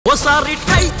ఓసారి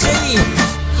ట్రై చేయి.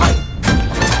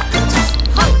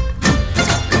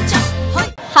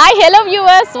 Hi hello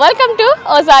viewers, welcome to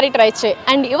ఓసారి ట్రై చేయి.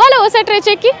 అండ్ ఇవాళ ఓసారి ట్రై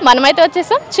చేయకి మనమైతే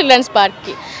వచ్చేసాం చిల్డ్రన్స్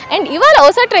పార్క్కి. అండ్ ఇవాళ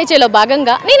ఓసారి ట్రై చేయలో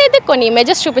భాగంగా నేనైతే కొన్ని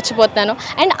ఇమేజెస్ చూపించబోతున్నాను.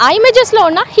 అండ్ ఆ ఇమేజెస్లో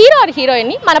ఉన్న హీరో ఆర్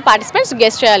హీరోయిన్ని మన పార్టిసిపెంట్స్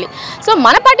గెస్ట్ చేయాలి. సో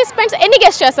మన పార్టిసిపెంట్స్ ఎన్ని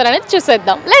గెస్ట్ చేస్తారనేది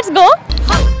చూసేద్దాం. Let's go.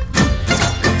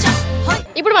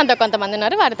 ఇప్పుడు మనతో కొంతమంది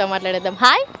ఉన్నారు, వారితో మాట్లాడేద్దాం.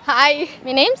 హాయ్ హాయ్,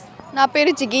 మీ నేమ్స్? నా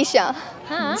పేరు జిగీషా.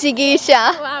 జిగీషా.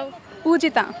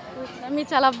 పూజిత. మీ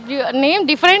చాలా నేమ్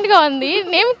డిఫరెంట్గా ఉంది.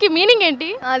 నేమ్కి మీనింగ్ ఏంటి?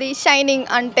 అది షైనింగ్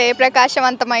అంటే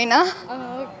ప్రకాశవంతమైన.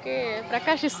 ఓకే,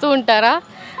 ప్రకాశిస్తూ ఉంటారా?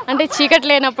 అంటే చీకటి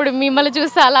లేనప్పుడు మిమ్మల్ని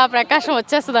చూస్తే అలా ప్రకాశం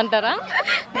వచ్చేస్తుంది అంటారా?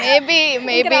 మేబీ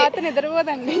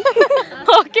నిద్రపోదండి.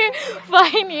 Okay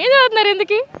fine. ఏం చదువుతున్నారు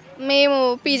ఎందుకు? మేము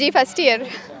పీజీ ఫస్ట్ ఇయర్.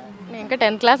 నేను ఇంకా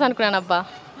 10th క్లాస్ అనుకున్నాను. అబ్బా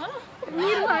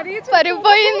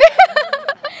పరిపోయింది.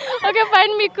 Okay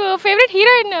fine. మీకు ఫేవరెట్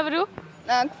హీరోయిన్ ఎవరు?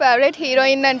 నాకు ఫేవరెట్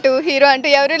హీరోయిన్ అంటూ హీరో అంటూ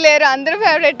ఎవరు లేరు, అందరూ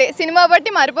ఫేవరెట్. సినిమా బట్టి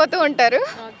మారిపోతూ ఉంటారు.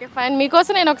 Okay fine.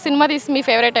 మీకోసం నేను ఒక సినిమా తీసి మీ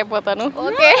ఫేవరెట్ అయిపోతాను.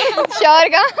 ఓకే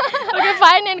షూర్గా. Okay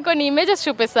fine. నేను కొన్ని ఇమేజెస్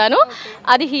చూపిస్తాను,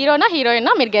 అది హీరోనా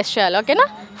హీరోయినా మీరు గెస్ట్ చేయాలి. ఓకేనా?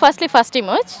 First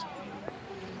image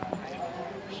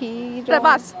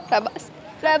Prabhas. ప్రభాస్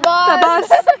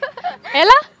ప్రభాస్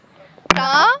ఎలా?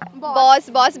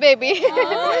 Boss baby.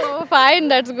 Fine,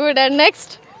 that's good. And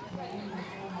next?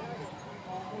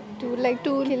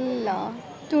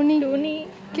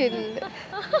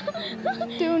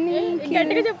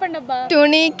 గట్టిగా చెప్పండి అబ్బా.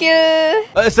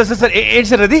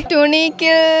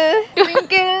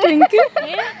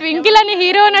 ట్వింకిల్ అని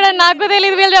హీరో ఉన్నాడని నాకు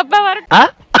తెలియదు, వీళ్ళు చెప్పేవారు.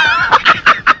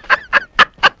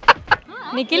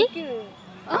 నిఖిల్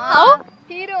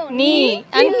నీ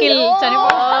uncle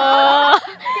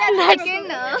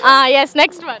yes.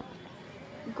 Next one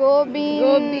Gopi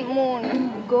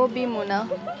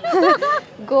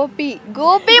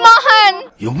Mohan.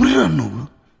 ఎవరురా నువ్వు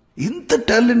ఇంత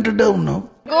టాలెంటెడ్ ఉన్నావు?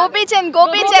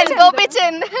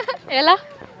 గోపీచంద్. ఎలా?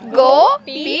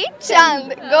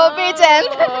 Gopichand.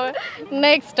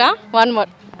 Next one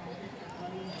more.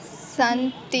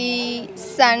 సంతి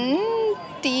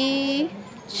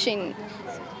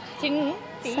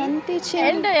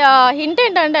and hint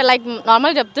ఏంటంటే లైక్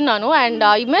నార్మల్ చెప్తున్నాను. అండ్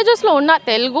ఇమేజెస్లో ఉన్న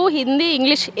తెలుగు, హిందీ,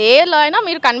 ఇంగ్లీష్ ఏలో అయినా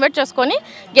మీరు కన్వర్ట్ చేసుకొని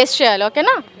గెస్ట్ చేయాలి.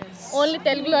 ఓకేనా? ఓన్లీ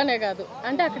తెలుగులోనే కాదు,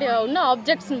 అంటే అక్కడ ఉన్న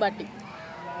ఆబ్జెక్ట్స్ని బట్టి.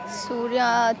 సూర్య.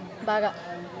 బాగా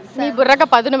మీ బుర్రక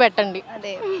పదును పెట్టండి.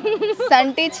 అదే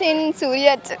సంటి చిన్ సూర్య.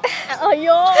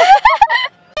 అయ్యో.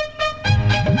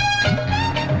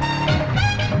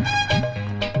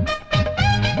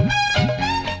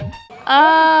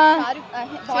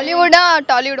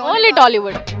 టాలీవుడ్. ఓన్లీ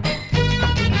టాలీవుడ్.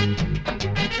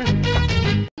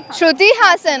 శృతి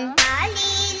హాసన్.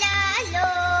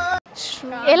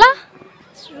 ఎలా?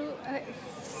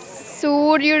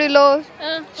 సూర్యుడిలో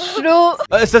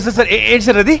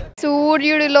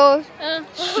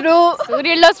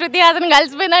సూర్యుడిలో శృతి హాసన్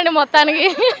కలిసిపోయిందండి మొత్తానికి.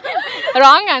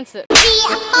 Wrong answer.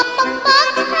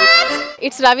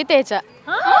 It's Raviteja.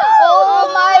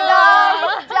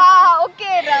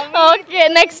 Okay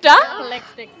next.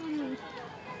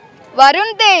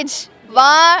 Varun Tej.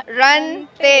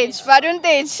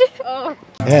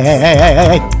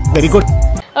 Very good.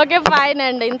 Okay fine.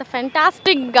 And ఇంత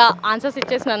ఫెంటాస్టిక్ గా ఆన్సర్స్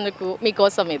ఇచ్చేసినందుకు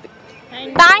మీకోసం ఇది.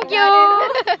 Thank you.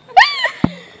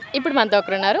 ఇప్పుడు మనతో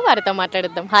ఒకరు ఉన్నారు, వారితో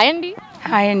మాట్లాడిద్దాం. హాయ్ అండి.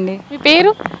 హాయ్ అండి. మీ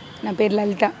పేరు? నా పేరు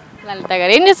లలిత. లలిత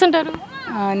గారు ఏం చేస్తుంటారు?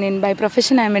 నేను by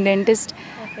profession I'm a dentist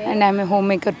and I'm a home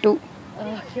maker two.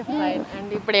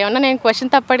 And ఇప్పుడు ఏమన్నా నేను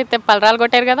క్వశ్చన్ తప్పడితే పలరాలు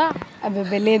కొట్టారు కదా?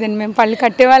 అబ్బాయి లేదండి, మేము పళ్ళు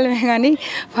కట్టే వాళ్ళమే కానీ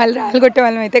పళ్ళు రాళ్ళు కొట్టే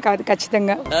వాళ్ళం అయితే కాదు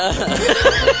ఖచ్చితంగా.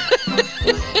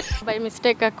 బై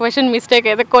మిస్టేక్ క్వశ్చన్ మిస్టేక్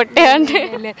అయితే కొట్టే అంటే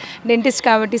డెంటిస్ట్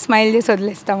కాబట్టి స్మైల్ చేసి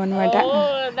వదిలేస్తాం అనమాట.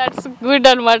 దట్స్ గుడ్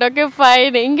అనమాట. Okay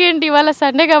fine. ఇంకేంటి ఇవాళ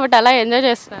సండే కాబట్టి అలా ఎంజాయ్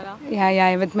చేస్తున్నారా? Yeah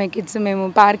with my kids. మేము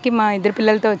పార్క్కి మా ఇద్దరు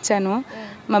పిల్లలతో వచ్చాను.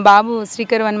 మా బాబు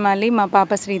శ్రీకర్ వనమాలి, మా పాప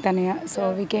శ్రీతనయ. So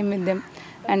we came with them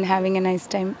and having a nice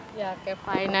time. Okay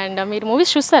fine. And మీరు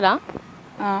మూవీస్ చూస్తారా?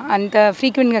 అంత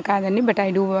ఫ్రీక్వెంట్గా కాదండి, but I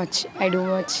do watch.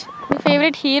 Me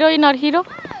favourite heroine or hero?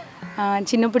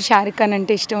 చిన్నప్పుడు షారుఖ్ ఖాన్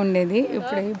అంటే ఇష్టం ఉండేది,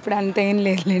 ఇప్పుడు అంత ఏం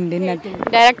లేదులేండి.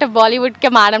 డైరెక్ట్ బాలీవుడ్కే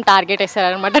మేడం టార్గెట్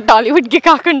వేస్తారనమాట, టాలీవుడ్కి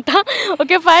కాకుండా.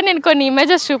 Okay fine. నేను కొన్ని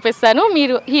ఇమేజెస్ చూపిస్తాను,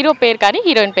 మీరు హీరో పేరు కానీ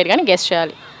హీరోయిన్ పేరు కానీ గెస్ట్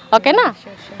చేయాలి. ఓకేనా?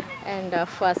 And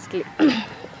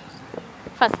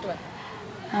first one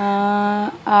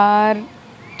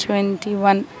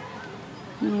R21.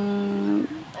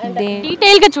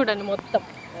 డీటెయిల్గా చూడండి మొత్తం.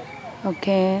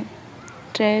 Okay.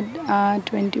 Thread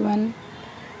R21.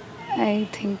 I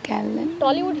think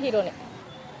Tollywood హీరోనే.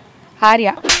 ఆర్య.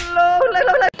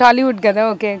 టాలీవుడ్ కదా.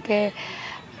 Okay.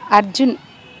 Arjun.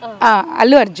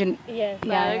 Allu Arjun.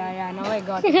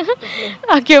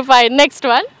 Okay fine. Next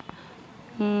one.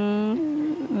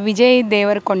 Vijay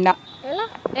Devarakonda.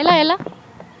 ఎలా ఎలా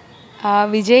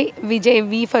విజయ్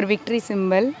వి ఫర్ విక్టరీ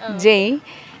సింబల్, జై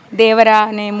దేవరా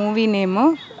అనే మూవీ నేమ్,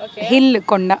 హిల్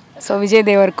కొండ, so Vijay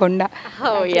Devarakonda.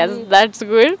 Yes that's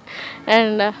good.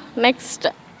 And next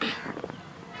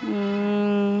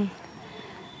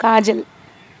Kajal.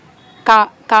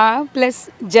 కా plus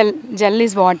Jal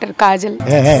is water, Kajal.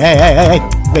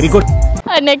 Very good.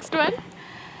 Next one.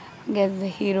 Guess the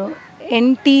hero.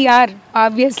 NTR,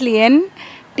 obviously N,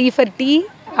 tea for tea,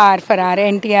 are for are,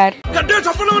 NTR.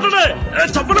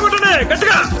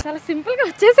 చాలా simple గా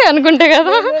వచ్చేసి అనుకుంటా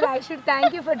కదా.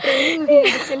 Thank you for training me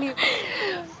actually.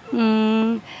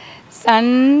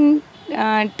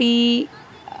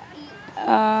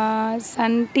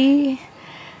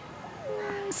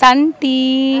 Sun tea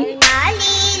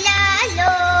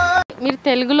మీరు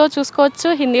తెలుగులో చూసుకోవచ్చు,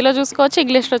 హిందీలో చూసుకోవచ్చు,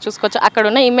 ఇంగ్లీష్లో చూసుకోవచ్చు. అక్కడ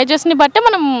ఉన్న ఇమేజెస్ని బట్టి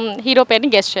మనం హీరో పేరుని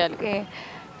గెస్ చేయాలి.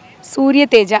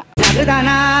 సూర్యతేజ.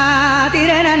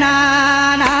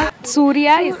 సూర్య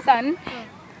ఇస్ సన్,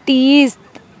 టీ ఇస్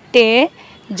టే,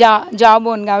 జాబ్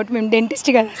ఓన్ కాబట్టి మేము డెంటిస్ట్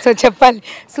కదా, సో చెప్పాలి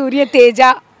సూర్యతేజ.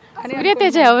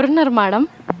 సూర్యతేజ ఎవరున్నారు మేడం?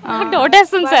 డౌట్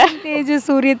వేస్తుంది సార్.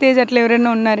 సూర్యతేజ్ అట్లా ఎవరైనా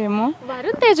ఉన్నారేమో.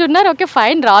 వరుణ్ తేజ్ ఉన్నారు. Okay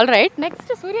fine, all right.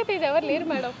 Next Surya Tej ఎవరు లేరు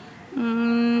మేడం.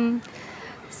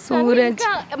 సూరజ్.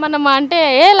 మనం అంటే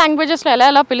ఏ లాంగ్వేజెస్లో ఎలా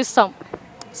ఎలా పిలుస్తాం?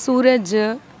 సూరజ్,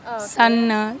 సన్,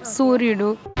 సూర్యుడు.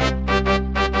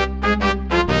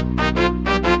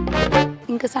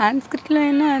 ఇంకా సాంస్క్రిట్లో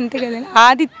అయినా అంతే కదా.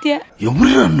 ఆదిత్య.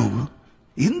 ఎవరురా నువ్వు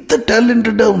ఇంత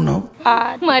టాలెంటెడ్ ఉన్నావు?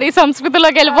 మరి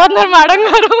సంస్కృతిలోకి వెళ్ళిపోతున్నారు మేడం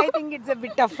గారు. I think it's a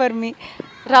bit tough for me.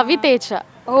 Raviteja.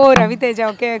 Oh Raviteja,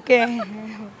 okay okay,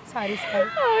 sorry.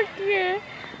 Okay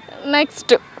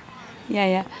next.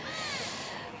 Yeah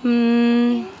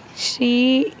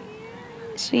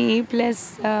Shri plus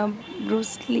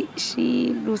Bruce Lee,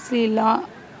 Bruce Lee law,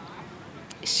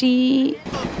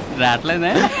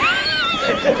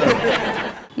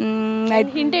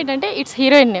 hint ఏంటంటే it's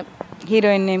heroine name.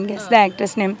 Heroine name, guess the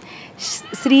actress name.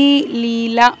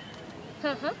 Sreeleela.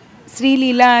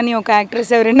 Sreeleela అని ఒక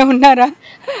actress ఎవరైనా ఉన్నారా?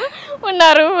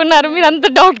 ఉన్నారు. మీరు అంత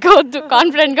డౌట్గా వద్దు,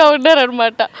 కాన్ఫిడెంట్గా ఉన్నారు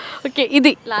అనమాట. ఓకే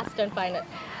ఇది లాస్ట్ అండ్ ఫైనల్.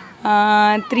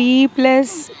 3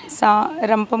 ప్లస్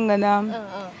రంపం కదా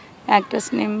actress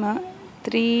name.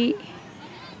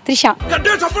 Trisha.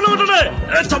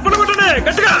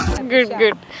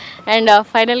 Good. And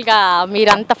ఫైనల్గా మీరు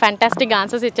అంత ఫ్యాంటాస్టిక్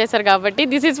ఆన్సర్స్ ఇచ్చేసారు కాబట్టి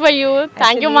this is for you.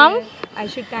 Thank you ma'am. I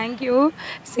should thank you.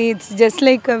 See, it's just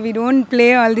like we don't play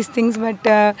all these things, but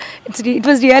it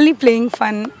was really playing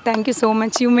fun. Thank you so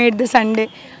much. You made the Sunday.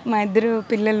 మా ఇద్దరు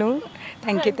పిల్లలు.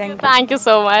 Thank you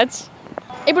so much.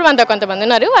 ఇప్పుడు మనతో కొంతమంది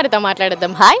ఉన్నారు, వారితో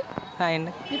మాట్లాడేద్దాం. Hi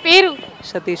అండి. మీ పేరు?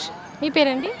 సతీష్. మీ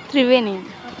పేరండి? త్రివేణి.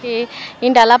 ఓకే,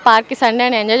 ఏంటి అలా పార్క్కి సండే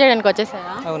అని ఎంజాయ్ చేయడానికి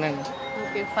వచ్చేసారా? అవునండి.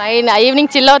 Okay fine.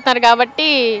 ఈవినింగ్ చిల్ అవుతున్నారు కాబట్టి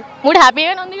మూడ్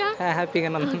హ్యాపీగానే ఉందిగా?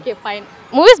 హ్యాపీగానే ఉంది. Okay fine.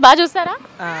 మూవీస్ బాగా చూస్తారా?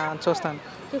 చూస్తాను.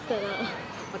 చూస్తారా?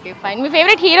 Okay fine. Me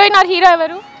favourite heroine or hero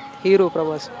ఎవరు? హీరో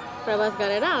ప్రభాస్. ప్రభాస్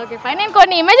గారేనా? Okay fine. నేను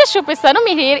కొన్ని ఇమేజెస్ చూపిస్తాను,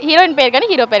 మీ హీరోయిన్ పేరు కానీ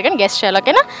హీరో పేరు కానీ గెస్ట్ చేయాలి,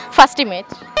 ఓకేనా? First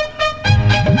image.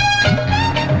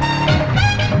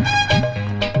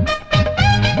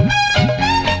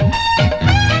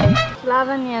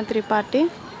 లావణ్య త్రిపాఠి.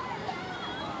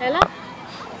 ఎలా?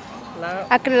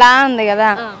 అక్కడ లా ఉంది కదా,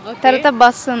 తర్వాత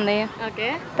బస్ ఉంది, ఓకే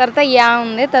తర్వాత యా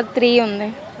ఉంది, తర్వాత 3 ఉంది,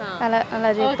 అలా అలా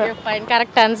చెప్పారు. Fine,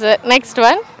 correct answer. Next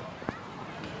one.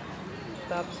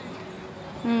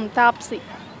 Taapsee.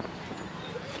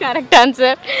 Correct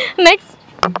answer. Next.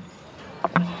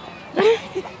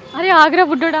 అరే ఆగ్రా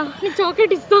బుడ్డోడా, నీకు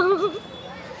చాక్లెట్ ఇస్తాం.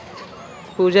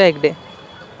 Pooja Hegde.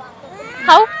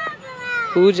 How?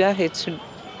 Pooja H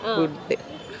good day.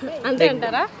 అంతే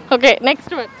అంటారా? Okay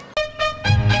next one.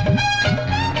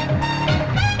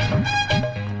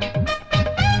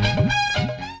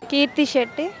 కీర్తి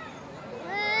శెట్టి.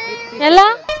 ఎలా?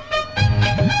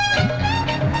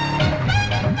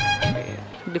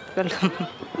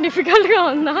 డిఫికల్ట్గా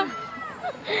ఉందా?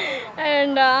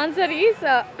 And answer is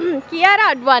Kiara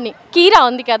Advani. కీరా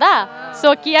ఉంది కదా, so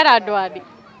Kiara Advani.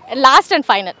 Last and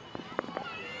final.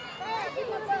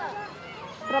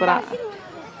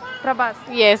 Prabhas.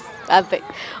 Yes అంతే.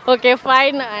 Okay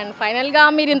fine. అండ్ ఫైనల్గా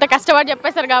మీరు ఇంత కష్టపడి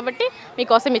చెప్పేశారు కాబట్టి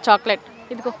మీకోసం ఈ చాక్లెట్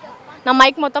ఇదిగో. నా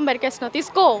మైక్ మొత్తం బెరికేసిన,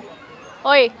 తీసుకో.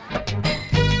 ఓయ్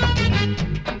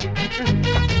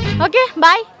ఓకే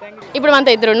బాయ్. ఇప్పుడు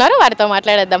మనతో ఇద్దరు ఉన్నారు, వారితో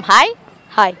మాట్లాడేద్దాం. హాయ్.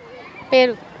 హాయ్.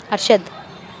 పేరు? హర్షద్.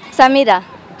 సమీరా.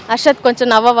 హర్షద్, కొంచెం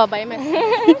నవ్వవా? భయమే.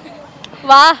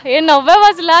 వా ఏం నవ్వావు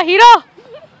అసలు. హీరో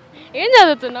ఏం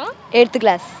చదువుతున్నావు? 8th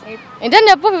class. నిజం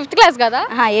చెప్పు, 5th క్లాస్ కదా?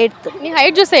 8th. నీ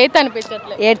హైట్ చూస్తే 8th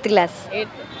అనిపించట్లేదు. 8th class.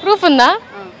 8th. ప్రూఫ్ ఉందా?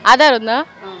 ఆధార్ ఉందా?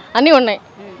 అన్నీ ఉన్నాయి.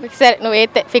 సరే నువ్వు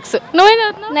అయితే ఫిక్స్. నువ్వేం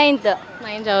చదువుతున్నావు? 9th.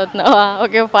 9 చదువుతున్నావా?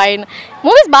 Okay fine.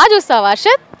 మూవీస్ బాగా చూస్తావా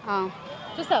హర్షత్?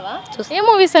 చూస్తావా? ఏ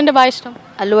మూవీస్ అంటే బాగా ఇష్టం?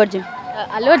 అల్లు అర్జున్.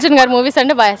 అల్లు అర్జున్ గారి మూవీస్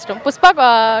అంటే బాగా ఇష్టం. పుష్ప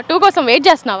 2 కోసం వెయిట్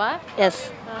చేస్తున్నావా? Yes.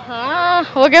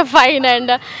 Okay fine.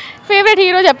 And favourite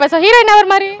hero చెప్పేసా? Heroine ఎవరు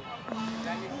మరి?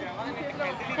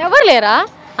 ఎవరు లేరా?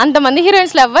 అంతమంది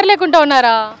హీరోయిన్స్లో ఎవరు లేకుండా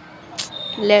ఉన్నారా?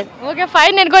 లేదు. Okay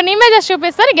fine. నేను కొన్ని ఇమేజెస్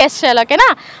చూపిస్తాను, గెస్ట్ చేయాలి. ఓకేనా?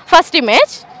 ఫస్ట్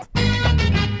ఇమేజ్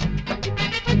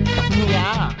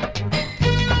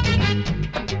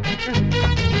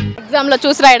ఎగ్జామ్లో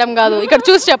చూసి రాయడం కాదు, ఇక్కడ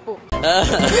చూసి చెప్పు.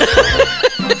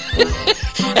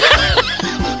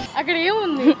 అక్కడ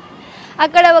ఏముంది?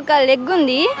 అక్కడ ఒక లెగ్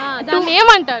ఉంది. దాన్ని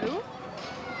ఏమంటారు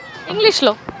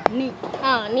ఇంగ్లీష్లో? నీ.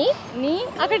 నీ.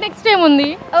 అక్కడ నెక్స్ట్ ఏముంది?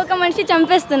 ఒక మనిషి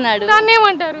చంపేస్తున్నాడు. దాన్ని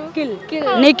ఏమంటారు? కిల్.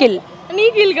 నిఖిల్.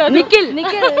 నీకిల్ కాదు, నిఖిల్.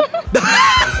 నిఖిల్.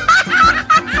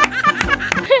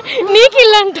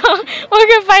 నీకిల్ అంట.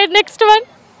 Okay fine. నెక్స్ట్ వన్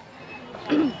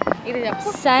ఇది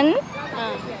చెప్పు. సన్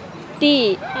టీ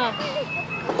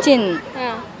చిన్.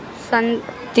 సన్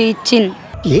టీ చిన్.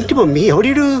 ఏంటి మమ్మీ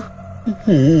ఎవడు?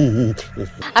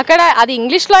 అక్కడ అది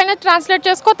ఇంగ్లీష్లో అయినా ట్రాన్స్లేట్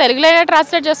చేసుకో, తెలుగులో అయినా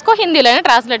ట్రాన్స్లేట్ చేసుకో, హిందీలో అయినా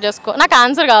ట్రాన్స్లేట్ చేసుకో. నాకు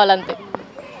ఆన్సర్ కావాలంతే.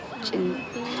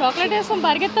 చాక్లెట్ వేసుకొని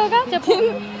పరిగెత్తావుగా, చెప్పు.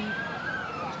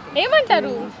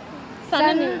 ఏమంటారు?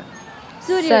 సన్.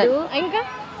 సూర్యుడు. ఇంకా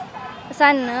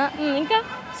సన్. ఇంకా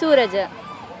సూరజ్.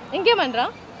 ఇంకేమనరా?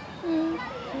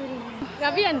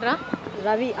 రవి అనరా?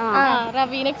 రవి.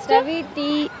 రవి. నెక్స్ట్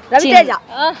రవితేజ.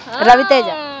 రవితేజ.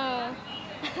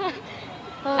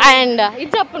 అండ్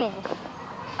ఇది చెప్పు నువ్వు.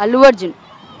 అల్లు అర్జున్.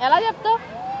 ఎలా చెప్తావు?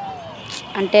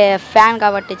 అంటే ఫ్యాన్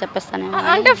కాబట్టి చెప్పేస్తాను.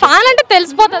 అంటే ఫ్యాన్ అంటే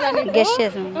తెలిసిపోతుంది. గెస్ట్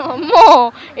చేసాను. అమ్మో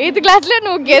 8th క్లాస్లో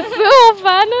నువ్వు గెస్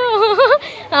ఫ్యాన్.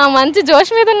 మంచి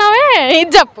జోష్ మీద ఉన్నావే.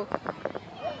 ఇది చెప్పు.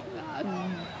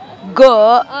 గో.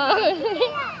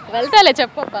 వెళ్తాలే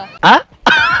చెప్పబ్బా.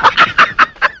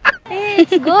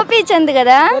 గోపీచంద్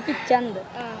కదా. గోపీచంద్.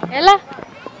 ఎలా?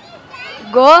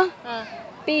 Go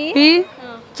P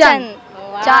Chand.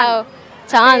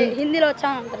 చాంద్. హిందీలో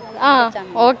చాంద్ అంటారు కదా.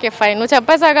 Okay fine. నువ్వు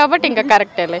చెప్పేసావు కాబట్టి ఇంకా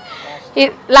కరెక్టేలే.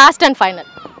 Last and final.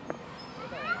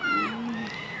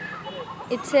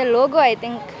 It's a logo I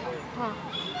think.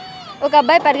 ఒక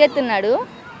అబ్బాయి పరిగెత్తున్నాడు.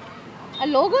 ఆ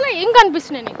లోగోలో ఏం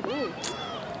కనిపిస్తున్నాయి నీకు?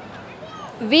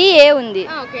 విఏ ఉంది.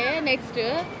 Okay next.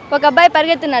 ఒక అబ్బాయి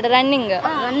పరిగెత్తున్నాడు. రన్నింగ్.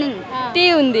 టీ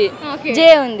ఉంది. జే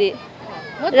ఉంది.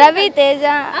 Raviteja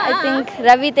I think.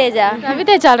 Raviteja.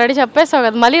 Raviteja already చెప్పేసావు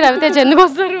కదా, మళ్ళీ రవితేజ ఎందుకు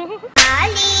వస్తారు?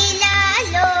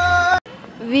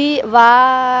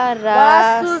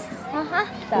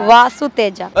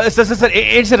 వాసుతేజ.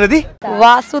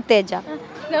 వాసుతేజ.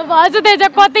 వాసుతేజ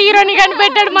కొత్త హీరోని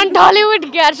కనిపెట్టాడు మన టాలీవుడ్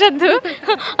కి హర్షద్.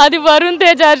 అది వరుణ్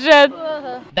తేజ్. హర్షద్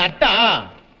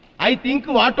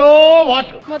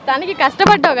మొత్తానికి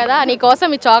కష్టపడ్డావు కదా, నీ కోసం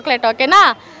ఈ చాక్లెట్. ఓకేనా?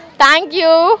 Thank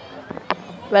you.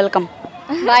 వెల్కమ్.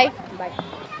 బాయ్.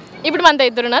 ఇప్పుడు మనతో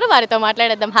ఇద్దరు ఉన్నారు, వారితో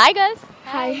మాట్లాడేద్దాం. Hi girls.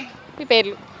 హాయ్. మీ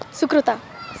పేర్లు? సుకృత.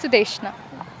 సుదేష్ణ.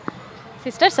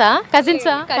 సిస్టర్సా?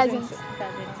 కజిన్సా? కజిన్స్.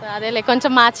 అదేలే,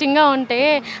 కొంచెం మ్యాచింగ్గా ఉంటే.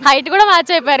 హైట్ కూడా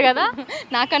మ్యాచ్ అయిపోయారు కదా.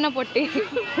 నాకన్నా పొట్టి.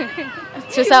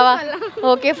 చూసావా?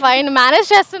 Okay fine. మేనేజ్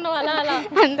చేస్తున్నావు అలా అలా.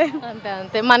 అంతే అంతే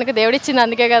అంతే. మనకు దేవుడిచ్చింది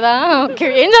అందుకే కదా. ఓకే.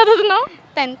 ఏం చదువుతున్నావు?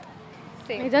 10th.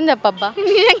 నిజం చెప్పబ్బా.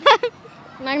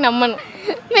 నాకు నమ్మను.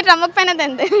 మీరు నమ్మకపోయినా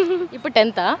 10th. ఇప్పుడు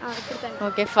 10th.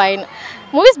 Okay fine.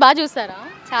 మూవీస్ బాగా చూస్తారా?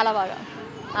 చాలా బాగా.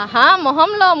 ఆహా,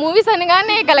 మొహంలో మూవీస్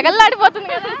అనగానే కలగల్లాడిపోతుంది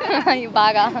కదా.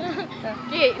 బాగా.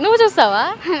 నువ్వు చూస్తావా?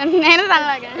 నేను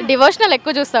అలాగే. డివోషనల్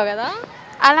ఎక్కువ చూస్తావు కదా.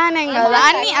 అలానే కదా.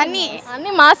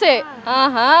 అన్ని మాసే.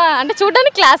 ఆహా, అంటే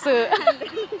చూడడానికి class.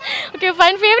 Okay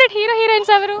fine. Favourite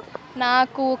heroines ఎవరు?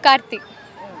 నాకు Karthik.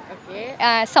 Okay.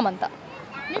 Samantha.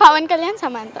 Pawan Kalyan,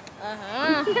 Samantha.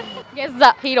 Guess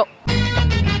the hero.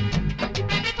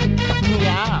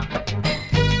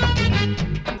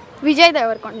 Vijay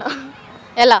Devarakonda.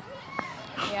 ఎలా?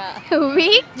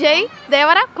 విజయ్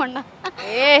దేవరకొండ.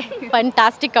 ఏ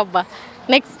ఫంటాస్టిక్ అబ్బా.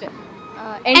 Next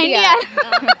NTR.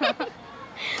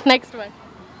 Next one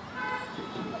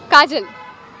Kajal.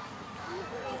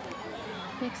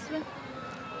 Next one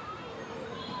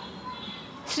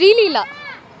Sreeleela.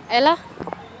 ఎలా?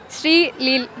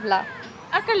 శ్రీలీల.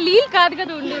 అక్కడ లీల్ కాదు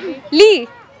కదా ఉండేది. లీ.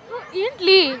 ఏంటి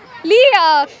లీ? లీ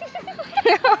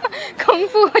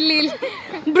కంఫు లీల్.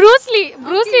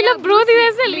 బ్రూస్లీలో బ్రూతి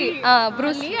వేసే లీ.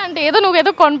 బ్రూస్ లీ అంటే ఏదో నువ్వు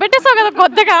ఏదో కొనిపెట్టేసావు కదా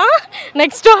కొత్తగా.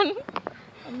 Next one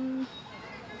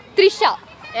Trisha.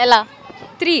 ఎలా?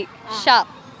 త్రిష.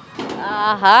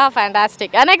 ఆహా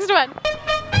ఫ్యాంటాస్టిక్. నెక్స్ట్ వన్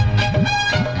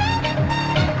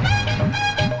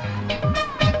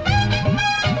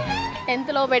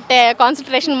 10th లో పెట్టే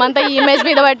కాన్సన్ట్రేషన్ అంతా ఈ ఇమేజ్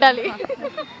మీద పెట్టాలి.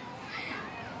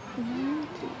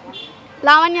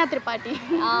 Lavanya Tripathi.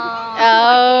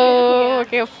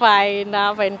 Okay fine,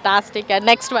 fantastic.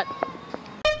 Next one.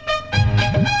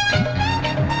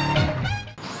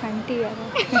 సంటి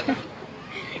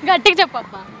గట్టిగా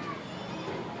చెప్పబ్బా.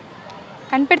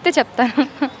 కనిపెడితే చెప్తాను.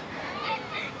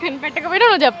 కనిపెట్టకపోయినా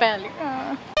నువ్వు చెప్పేయాలి.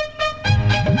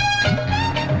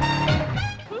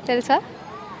 తెలుసా?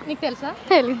 నీకు తెలుసా?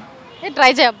 తెలీదు.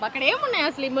 ట్రై చేయబ్బా. అక్కడ ఏమున్నాయి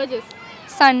అసలు ఇమోజెస్?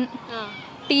 Sun,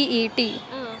 TET.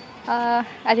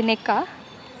 అది నెక్కా?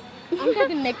 అంటే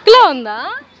అది నెక్లో ఉందా?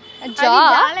 Jaw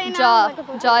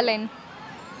line.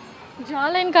 జా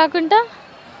లైన్ కాకుండా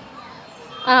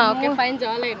okay fine,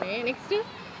 jaw line. Next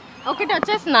ఒకటి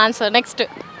వచ్చేసింది answer. Next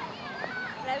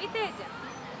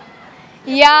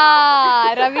yeah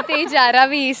Raviteja,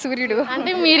 Ravi సూర్యుడు.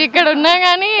 అంటే మీరు ఇక్కడ ఉన్నా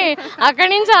కానీ అక్కడి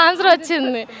నుంచి ఆన్సర్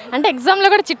వచ్చింది. అంటే ఎగ్జామ్లో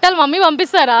కూడా చిట్టాలు మమ్మీ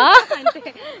పంపిస్తారా?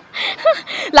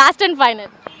 Last and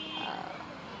final.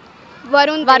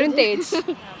 Varun Tej.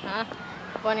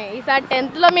 పోనీ ఈసారి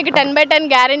 10th లో మీకు 10/10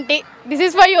 guarantee. This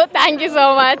is for you. Thank you so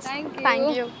much.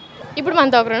 Thank you. ఇప్పుడు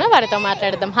మనతో ఒకరు వారితో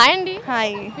మాట్లాడదాం. హాయ్ అండి.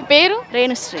 హాయ్, మీ పేరు?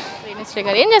 రేణుశ్రీ. రేణుశ్రీ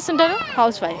గారు ఏం చేస్తుంటారు?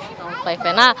 House wife. House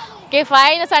వైఫేనా? Okay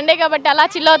fine. Sunday కాబట్టి అలా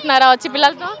చిల్ అవుతున్నారా వచ్చి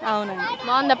పిల్లలతో? అవునండి,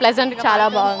 బాగుందా? ప్లెజెంట్? చాలా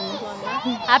బాగుంది.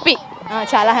 హ్యాపీ?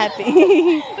 చాలా హ్యాపీ.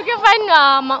 Okay fine.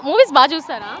 మూవీస్ బాగా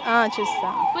చూస్తారా? చూస్తా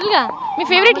ఫుల్గా. మీ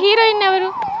ఫేవరెట్ హీరోయిన్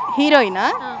ఎవరు? హీరోయినా?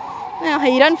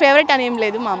 హీరోయిన్ ఫేవరెట్ అని ఏం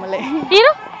లేదు, మామూలే.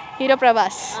 హీరో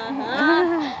ప్రభాస్.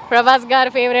 ప్రభాస్ గారు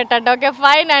ఫేవరెట్ అంట. Okay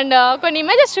fine. అండ్ కొన్ని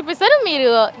ఇమేజెస్ చూపిస్తారు, మీరు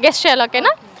గెస్ట్ చేయాలి.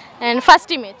 ఓకేనా? And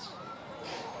first image.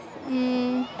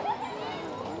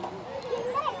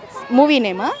 Movie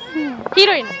నేమా?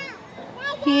 Heroine.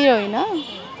 హీరోయినా?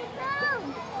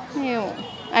 ఏమో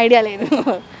ఐడియా లేదు.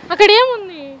 అక్కడ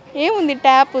ఏముంది? ఏముంది?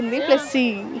 ట్యాప్ ఉంది ప్లస్ సి.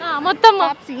 మొత్తం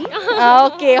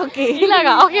ఓకే ఓకే,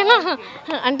 ఇలాగా. ఓకేనా?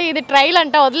 అంటే ఇది ట్రైల్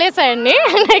అంట, వదిలేసాయండి.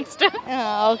 నెక్స్ట్.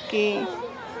 ఓకే.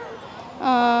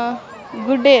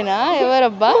 గుడ్డేనా?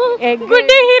 ఎవరబ్బా?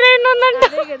 గుడ్డే హీరోయిన్ ఉందంట.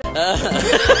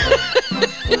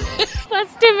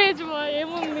 ఫస్ట్ ఇమేజ్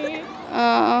ఏముంది?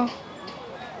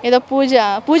 ఏదో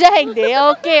పూజా హెగ్డే.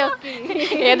 ఓకే ఓకే,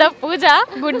 ఏదో పూజ,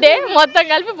 గుడ్డే, మొత్తం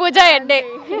కలిపి పూజా హెగ్డే.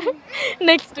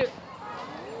 నెక్స్ట్.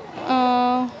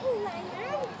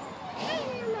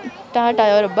 టాటా.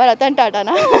 ఎవరబ్బా? రతన్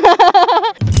టాటానా?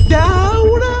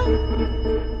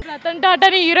 రతన్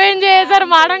టాటాని హీరోయిన్ చేశారు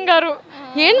మేడం గారు.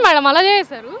 ఏంటి మేడం అలా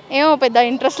చేశారు? ఏమో పెద్ద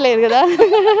ఇంట్రెస్ట్ లేదు కదా,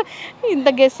 ఇంత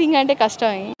గెస్సింగ్ అంటే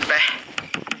కష్టం.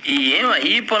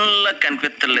 ఈ పనుల్లో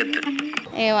కనిపించలేదు.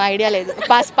 ఏమో ఐడియా లేదు.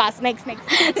 Pass. Next.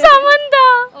 Samantha.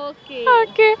 Okay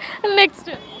okay. Next.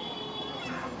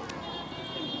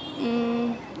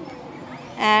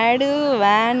 Add,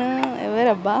 van,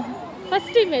 ఎవరబ్బా?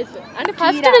 ఫస్ట్ ఇమేజ్ అంటే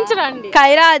ఫస్ట్ నుంచి రండి.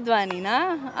 కైరా అద్వానీనా?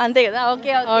 అంతే కదా.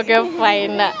 Okay okay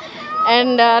fine.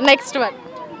 And next one.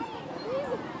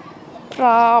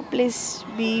 Please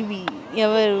BV.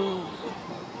 ఎవరు?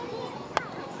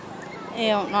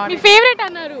 ఏమో మీ ఫేవరెట్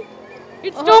అన్నారు.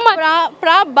 It's too much.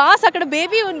 బాస్. అక్కడ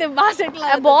బేబీ ఉంది. బాస్ ఎట్లా?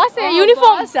 Boss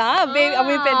uniform.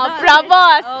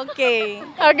 Prabhas. Okay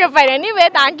okay fine. Anyway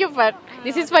thank you for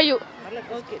this is for you.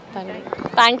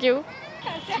 Thank you.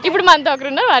 ఇప్పుడు మనతో ఒకరు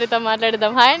ఉన్నారు, వారితో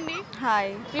మాట్లాడదాం. హాయ్ అండి.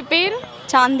 హాయ్. మీ పేరు?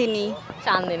 చాందిని.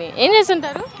 చాందిని. ఏం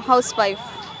చేస్తుంటారు? House wife.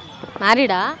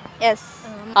 మ్యారీడా? ఎస్.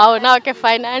 అవునా? Okay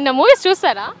fine. అండ్ మూవీస్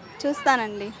చూస్తారా?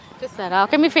 చూస్తానండి. చూస్తారా?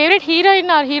 Okay. Me favourite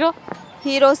heroine or hero?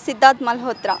 Hero Siddharth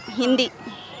Malhotra, Hindi.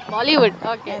 Bollywood.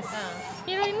 Okay.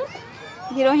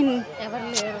 Heroine ఎవరు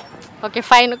లేరు. Okay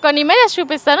fine. కొన్ని ఇమేజెస్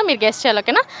చూపిస్తాను, మీరు గెస్ట్ చేయాలి.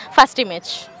 ఓకేనా? First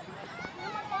image.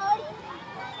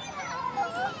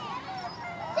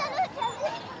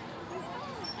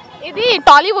 ఇది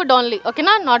టాలీవుడ్ ఓన్లీ.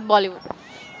 ఓకేనా? నాట్ బాలీవుడ్.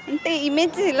 అంటే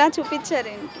ఇమేజ్ ఇలా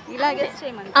చూపించారేంటి? ఇలా గెస్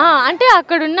చేయమని. అంటే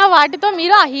అక్కడున్న వాటితో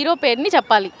మీరు ఆ హీరో పేరుని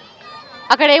చెప్పాలి.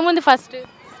 అక్కడ ఏముంది? First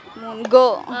go.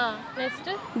 Next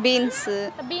beans.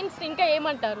 Beans ఇంకా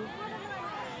ఏమంటారు?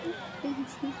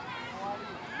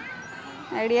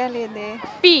 ఐడియా లేదే.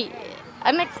 పి.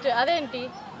 నెక్స్ట్ అదేంటి?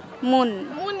 మూన్.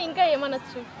 మూన్ ఇంకా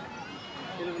ఏమనొచ్చు?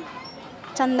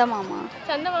 చందమామ.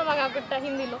 చందమామ కాకుండా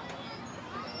హిందీలో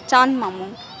చాంద్ మాము.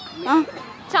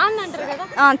 చాంద్ అంటారు కదా.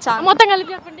 చాంద్. మొత్తం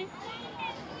కలిపి చెప్పండి.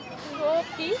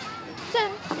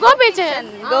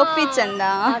 గోపీచంద్. గోపీచంద్.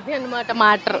 అది అనమాట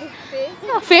మ్యాటర్.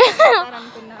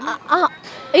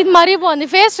 ఇది మరీ బాగుంది.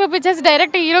 ఫేస్ చూపించేసి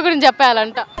డైరెక్ట్ హీరో గురించి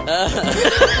చెప్పేయాలంట.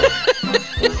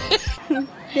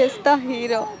 చేస్తా.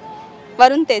 Hero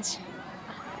Varun Tej.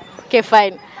 Okay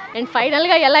fine. And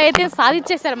ఫైనల్గా ఎలా అయితే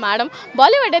సాధించేశారు మేడం,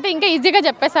 బాలీవుడ్ అయితే ఇంకా ఈజీగా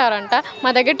చెప్పేశారంట. మా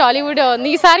దగ్గర టాలీవుడ్ ఉంది.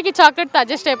 ఈసారికి చాక్లెట్తో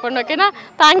అడ్జస్ట్ అయిపోండి. ఓకేనా?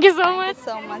 Thank you so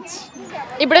much.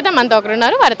 ఇప్పుడైతే మనతో ఒకరు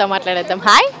ఉన్నారు, వారితో మాట్లాడేద్దాం.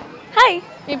 హాయ్. హాయ్.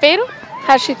 మీ పేరు?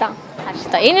 హర్షిత.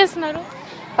 హర్షిత. ఏం చేస్తున్నారు?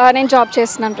 నేను జాబ్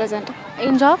చేస్తున్నాను ప్రజెంట్.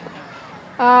 ఏం జాబ్?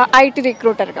 ఐటీ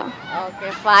రిక్రూటర్గా. Okay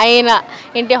fine.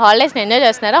 ఏంటి హాలిడేస్ని ఎంజాయ్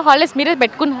చేస్తున్నారా? హాలిడేస్ మీరే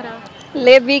పెట్టుకున్నారా?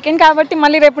 లేదు, వీకెండ్ కాబట్టి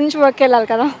మళ్ళీ రేపు నుంచి వర్క్ వెళ్ళాలి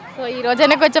కదా. సో ఈ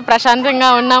రోజైనా కొంచెం ప్రశాంతంగా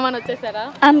ఉన్నామని వచ్చేసారా?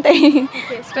 అంతే,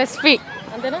 స్ట్రెస్ ఫ్రీ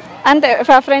అంతేనా? అంతే,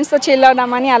 ఫ్రెండ్స్తో చిల్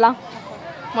అవుదామని అలా.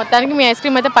 మొత్తానికి మీ ఐస్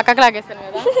క్రీమ్ అయితే పక్కకు లాగేస్తాను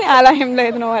కదా. అలా ఏం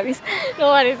లేదు, no worries. No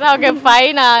worries. Okay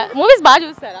fine. Movies బాగా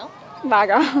చూస్తారా?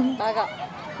 బాగా.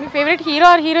 మీ ఫేవరెట్ హీరో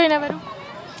ఆర్ హీరోయిన్ ఎవరు?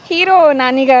 హీరో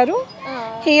నాని గారు,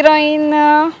 హీరోయిన్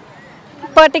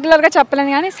పర్టికులర్గా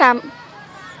చెప్పలేను కానీ శామ్.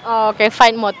 Okay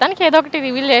fine. మొత్తానికి ఏదో ఒకటి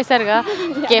రివీల్ చేశారుగా.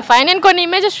 Okay fine. నేను కొన్ని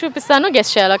ఇమేజెస్ చూపిస్తాను,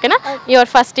 గెస్ట్ చేయాలి. ఓకేనా? Your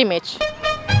first image.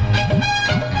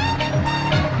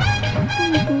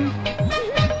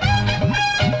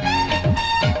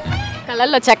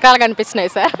 కళ్ళల్లో చక్రాలు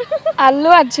కనిపిస్తున్నాయి సార్.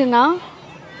 అల్లు అర్జునా?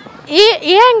 ఏ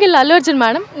ఏ యాంగిల్ అల్లు అర్జున్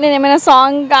మేడం? నేను ఏమైనా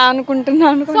సాంగ్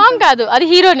అనుకుంటున్నాను. సాంగ్ కాదు, అది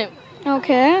hero name.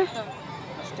 Okay.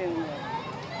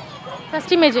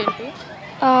 First image ఏంటి?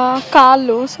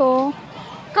 కాళ్ళు. సో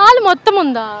కాలు మొత్తం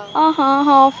ఉందా?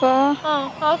 హాఫ్.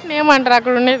 హాఫ్ నేమ్ అంటారు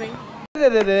అక్కడ ఉండేది.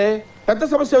 పెద్ద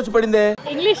సమస్య వచ్చి పడిందే.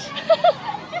 ఇంగ్లీష్.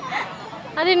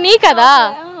 అది నీ కదా.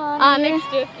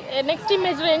 నెక్స్ట్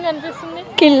ఇమేజ్ లో ఏం కనిపిస్తుంది?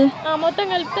 కిల్. మొత్తం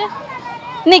కలిపితే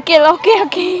నిఖిల్. Okay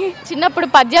okay. చిన్నప్పుడు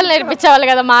పద్యాలు నేర్పించేవాళ్ళు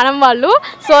కదా మేడం వాళ్ళు.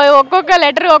 సో ఒక్కొక్క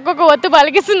లెటర్ ఒక్కొక్క ఒత్తు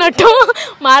పలికిస్తున్నట్టు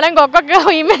మేడంకి ఒక్కొక్క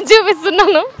ఇమేజ్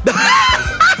చూపిస్తున్నాను.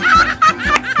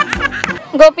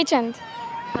 గోపీచంద్.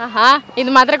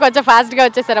 ఇది మాత్రం కొంచెం ఫాస్ట్గా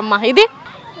వచ్చేసారమ్మా. ఇది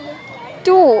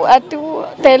టూ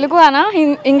తెలుగు అనా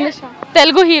ఇంగ్లీష్?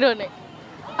 తెలుగు హీరోనే,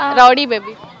 రౌడీ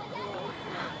బేబీ.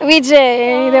 విజయ్.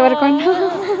 ఇది ఎవరికి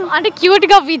అంటే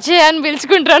క్యూట్గా విజయ్ అని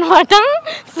పిలుచుకుంటారు అనమాట.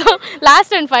 సో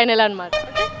లాస్ట్ అండ్ ఫైనల్ అనమాట.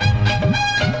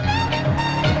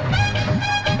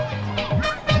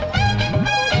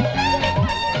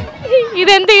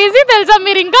 ఇది ఎంత ఈజీ తెలుసా?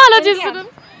 మీరు ఇంకా ఆలోచిస్తున్నారు.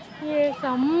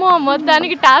 అమ్మో,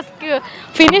 మొత్తానికి టాస్క్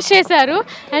ఫినిష్ చేశారు.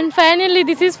 And finally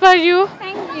this is for you.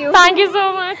 Thank you so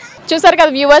much. చూసారు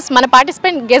కదా వ్యూవర్స్, మన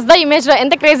పార్టిసిపెంట్ గెస్ ద ఇమేజ్లో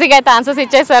ఎంత క్రేజీగా అయితే ఆన్సర్స్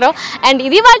ఇచ్చేసారో. అండ్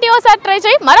ఇది వాటి ఓసారి ట్రై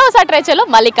చేయి, మరోసారి ట్రై చేయాలో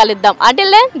మళ్ళీ కలుద్దాం.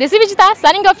 Until then this is Vijitha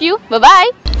signing off you.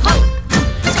 Bye.